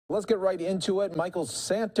Let's get right into it. Michael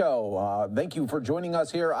Szanto, thank you for joining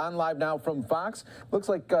us here on Live Now from Fox. Looks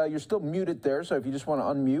like you're still muted there, so if you just want to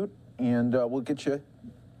unmute, and we'll get you.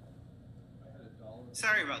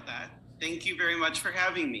 Sorry about that. Thank you very much for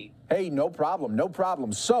having me. Hey, no problem, no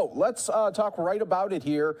problem. So let's talk right about it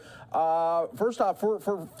here. First off,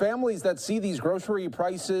 for families that see these grocery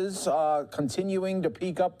prices continuing to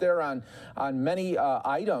peak up there on many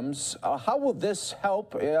items, how will this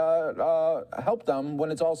help them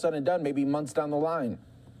when it's all said and done, maybe months down the line?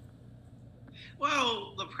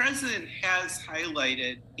 Well, the president has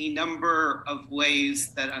highlighted a number of ways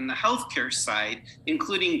that on the healthcare side,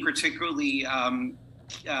 including particularly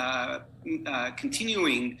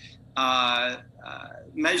continuing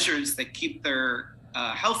measures that keep their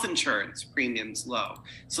health insurance premiums low.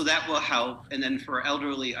 So that will help. And then for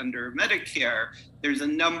elderly under Medicare, there's a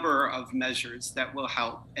number of measures that will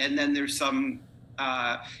help. And then there's some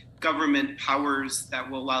government powers that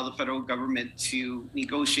will allow the federal government to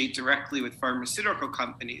negotiate directly with pharmaceutical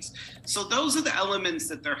companies. So those are the elements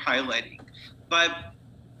that they're highlighting. But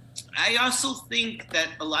I also think that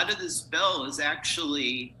a lot of this bill is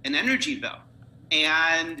actually an energy bill,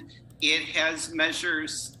 and it has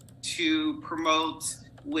measures to promote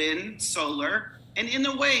wind, solar, and in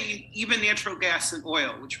a way, even natural gas and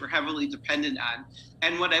oil, which we're heavily dependent on.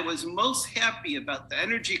 And what I was most happy about the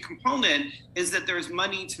energy component is that there's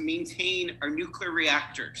money to maintain our nuclear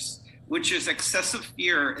reactors, which is excessive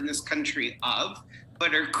fear in this country of,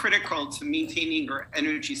 but are critical to maintaining our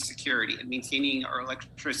energy security and maintaining our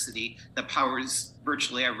electricity that powers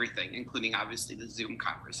virtually everything, including obviously the Zoom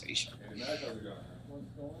conversation.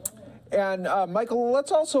 And Michael,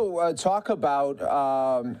 let's also talk about,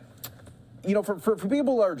 you know, for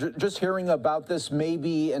people who are just hearing about this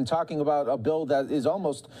maybe and talking about a bill that is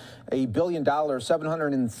almost $1 billion,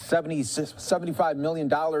 $75 million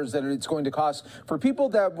that it's going to cost. For people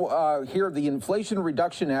that hear the Inflation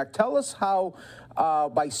Reduction Act, tell us how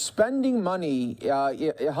by spending money,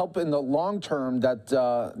 it help in the long term that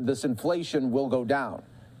this inflation will go down.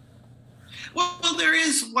 Well, there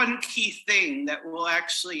is one key thing that will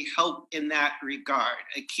actually help in that regard.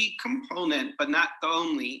 A key component, but not the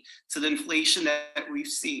only, to the inflation that we've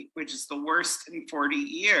seen, which is the worst in 40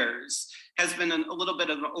 years, has been a little bit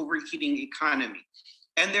of an overheating economy.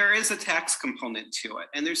 And there is a tax component to it,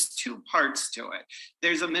 and there's two parts to it.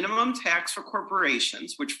 There's a minimum tax for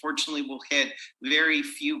corporations, which fortunately will hit very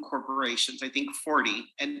few corporations, I think 40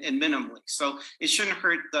 and minimally. So it shouldn't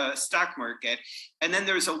hurt the stock market. And then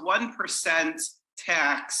there's a 1%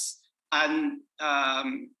 tax on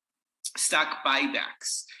stock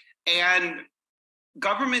buybacks. And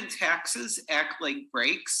government taxes act like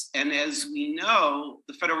brakes, and as we know,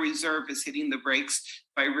 the Federal Reserve is hitting the brakes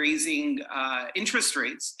by raising interest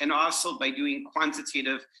rates and also by doing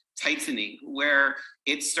quantitative tightening, where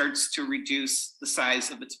it starts to reduce the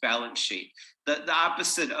size of its balance sheet. The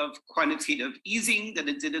opposite of quantitative easing that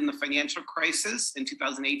it did in the financial crisis in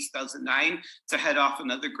 2008, 2009 to head off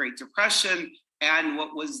another Great Depression. And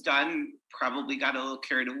what was done probably got a little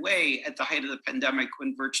carried away at the height of the pandemic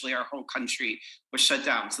when virtually our whole country was shut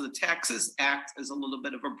down. So the taxes act as a little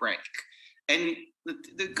bit of a brake. And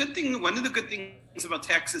the good thing, one of the good things about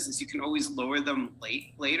taxes is you can always lower them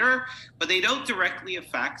later, but they don't directly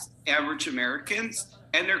affect average Americans,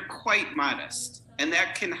 and they're quite modest. And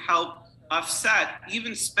that can help offset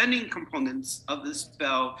even spending components of this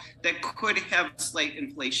bill that could have slight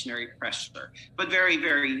inflationary pressure, but very,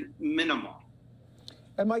 very minimal.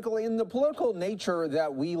 And Michael, in the political nature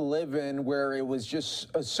that we live in, where it was just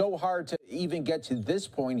so hard to even get to this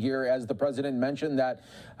point here, as the president mentioned, that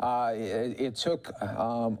it took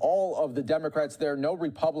all of the Democrats there, no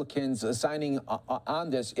Republicans signing on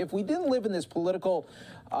this. If we didn't live in this political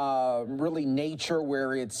really nature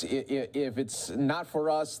where if it's not for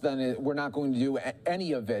us, then we're not going to do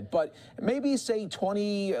any of it. But maybe say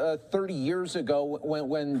 20, 30 years ago,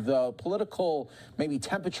 when the political maybe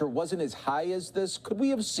temperature wasn't as high as this, could we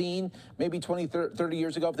have seen maybe 20, 30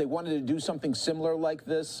 years ago if they wanted to do something similar like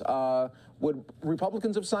this? Would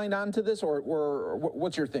Republicans have signed on to this, or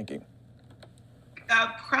what's your thinking?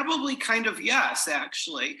 Probably kind of yes,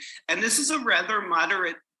 actually. And this is a rather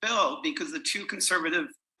moderate bill because the two conservative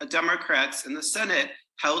Democrats in the Senate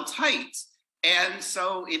held tight. And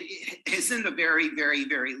so it isn't a very, very,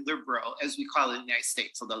 very liberal, as we call it in the United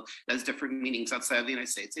States, although there's different meanings outside of the United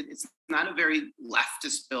States. It's not a very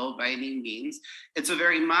leftist bill by any means. It's a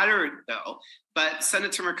very moderate bill. But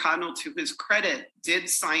Senator McConnell, to his credit, did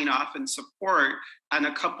sign off and support on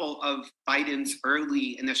a couple of Biden's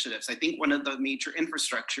early initiatives. I think one of the major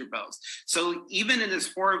infrastructure bills. So even in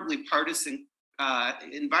this horribly partisan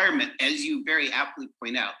environment, as you very aptly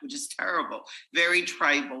point out, which is terrible, very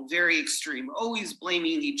tribal, very extreme, always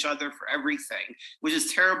blaming each other for everything, which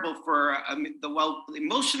is terrible for the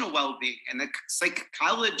emotional well-being and the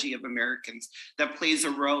psychology of Americans that plays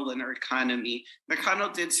a role in our economy.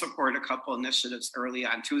 McConnell did support a couple initiatives early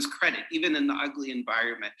on, to his credit, even in the ugly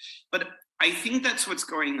environment. But I think that's what's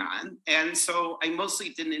going on. And so I mostly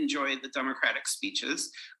didn't enjoy the Democratic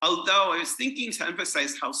speeches, although I was thinking to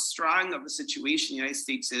emphasize how strong of a situation the United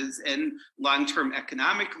States is in long-term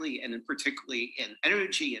economically, and in particularly in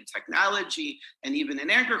energy and technology, and even in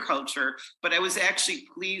agriculture. But I was actually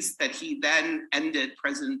pleased that he then ended,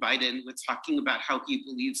 President Biden, with talking about how he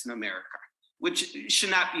believes in America, which should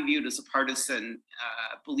not be viewed as a partisan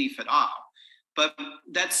belief at all. But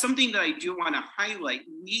that's something that I do want to highlight.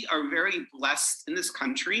 We are very blessed in this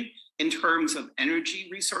country in terms of energy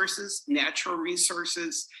resources, natural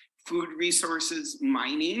resources, food resources,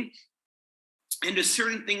 mining, and there's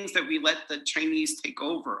certain things that we let the Chinese take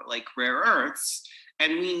over, like rare earths,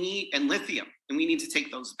 and lithium, and we need to take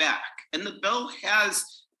those back. And the bill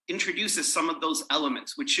introduces some of those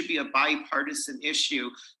elements, which should be a bipartisan issue,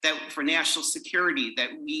 that for national security,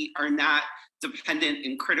 that we are not dependent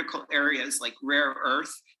in critical areas like rare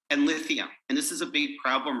earth and lithium. And this is a big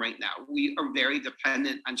problem right now. We are very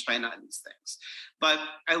dependent on China on these things. But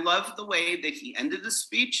I love the way that he ended the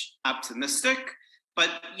speech, optimistic. But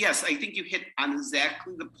yes, I think you hit on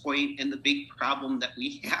exactly the point and the big problem that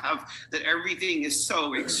we have, that everything is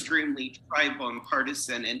so extremely tribal and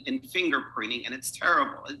partisan and finger pointing, and it's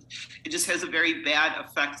terrible. It just has a very bad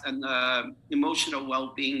effect on the emotional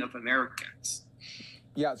well-being of Americans.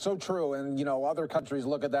 Yeah, so true. And, you know, other countries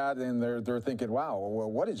look at that and they're thinking, wow,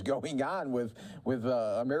 well, what is going on with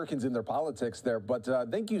Americans in their politics there? But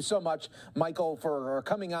thank you so much, Michael, for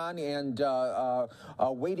coming on and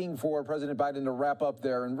waiting for President Biden to wrap up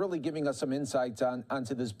there and really giving us some insights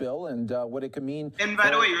onto this bill and what it could mean. And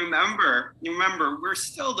by the way, remember, we're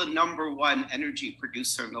still the #1 energy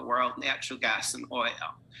producer in the world, natural gas and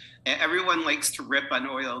oil. Everyone likes to rip on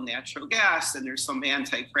oil and natural gas, and there's some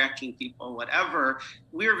anti-fracking people, whatever.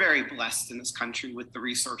 We're very blessed in this country with the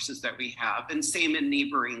resources that we have, and same in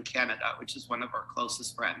neighboring Canada, which is one of our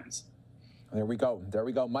closest friends. There we go. There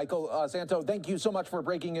we go. Michael Szanto, thank you so much for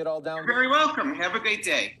breaking it all down. You're very welcome. Have a great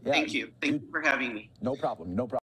day. Yeah, Thank you. Thank you for having me. No problem. No problem.